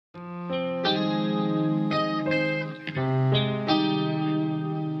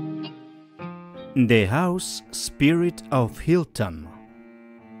The House Spirit of Hilton.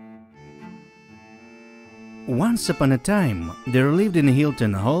 Once upon a time, there lived in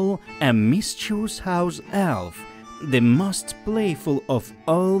Hilton Hall a mischievous house elf, the most playful of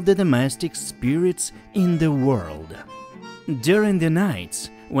all the domestic spirits in the world. During the nights,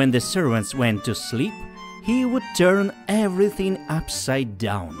 when the servants went to sleep, he would turn everything upside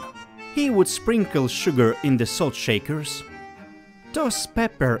down. He would sprinkle sugar in the salt shakers, toss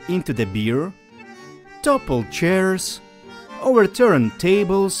pepper into the beer, topple chairs, overturn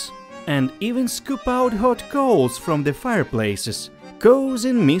tables, and even scoop out hot coals from the fireplaces,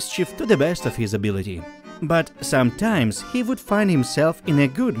 causing mischief to the best of his ability. But sometimes he would find himself in a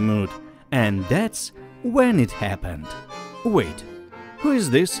good mood, and that's when it happened. Wait, who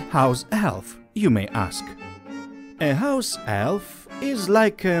is this house elf, you may ask? A house elf is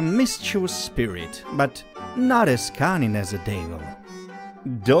like a mischievous spirit, but not as cunning as a devil.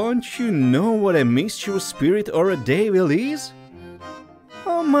 Don't you know what a mischievous spirit or a devil is?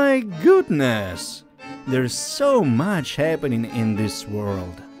 Oh my goodness! There's so much happening in this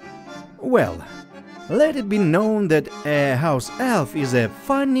world. Well, let it be known that a house elf is a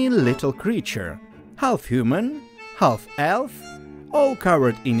funny little creature, half human, half elf, all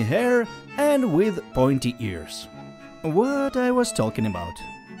covered in hair and with pointy ears. What I was talking about?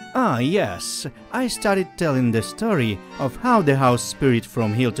 Ah, yes, I started telling the story of how the house spirit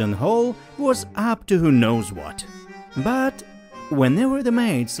from Hilton Hall was up to who knows what. But whenever the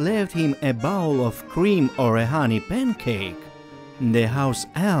maids left him a bowl of cream or a honey pancake, the house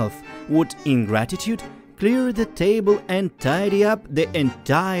elf would, in gratitude, clear the table and tidy up the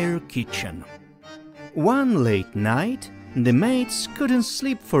entire kitchen. One late night, the maids couldn't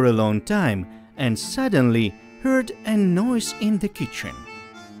sleep for a long time and suddenly heard a noise in the kitchen.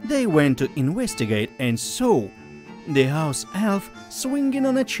 They went to investigate and saw the house elf swinging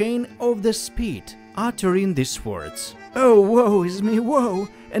on a chain of the spit, uttering these words: "Oh, woe is me, woe!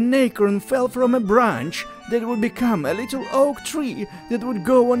 An acorn fell from a branch that would become a little oak tree that would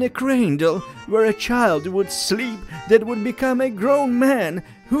go on a cradle, where a child would sleep that would become a grown man.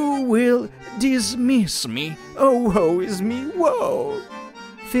 Who will dismiss me? Oh, woe is me, woe!"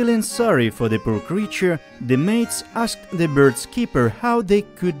 Feeling sorry for the poor creature, the maids asked the bird's keeper how they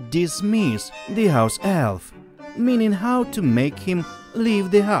could dismiss the house elf, meaning how to make him leave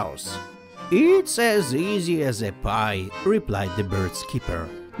the house. "It's as easy as a pie," replied the bird's keeper.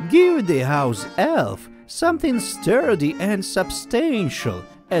 "Give the house elf something sturdy and substantial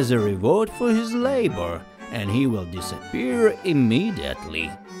as a reward for his labor, and he will disappear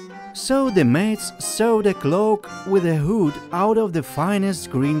immediately." So the maids sewed a cloak with a hood out of the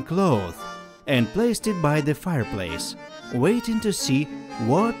finest green cloth and placed it by the fireplace, waiting to see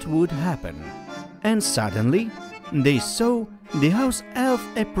what would happen. And suddenly they saw the house elf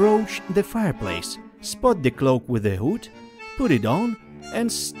approach the fireplace, spot the cloak with the hood, put it on, and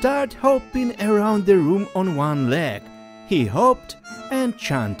start hopping around the room on one leg. He hopped and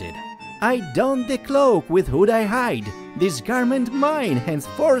chanted, "I don the cloak with hood I hide, this garment mine,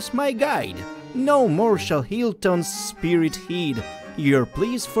 henceforth my guide. No more shall Hilton's spirit heed, your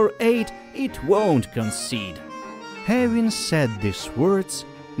pleas for aid it won't concede." Having said these words,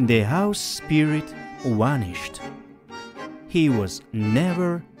 the house spirit vanished. He was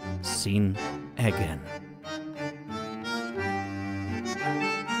never seen again.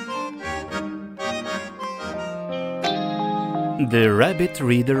 The Rabbit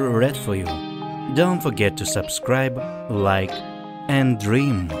Reader read for you. Don't forget to subscribe, like, and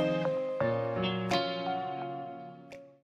dream.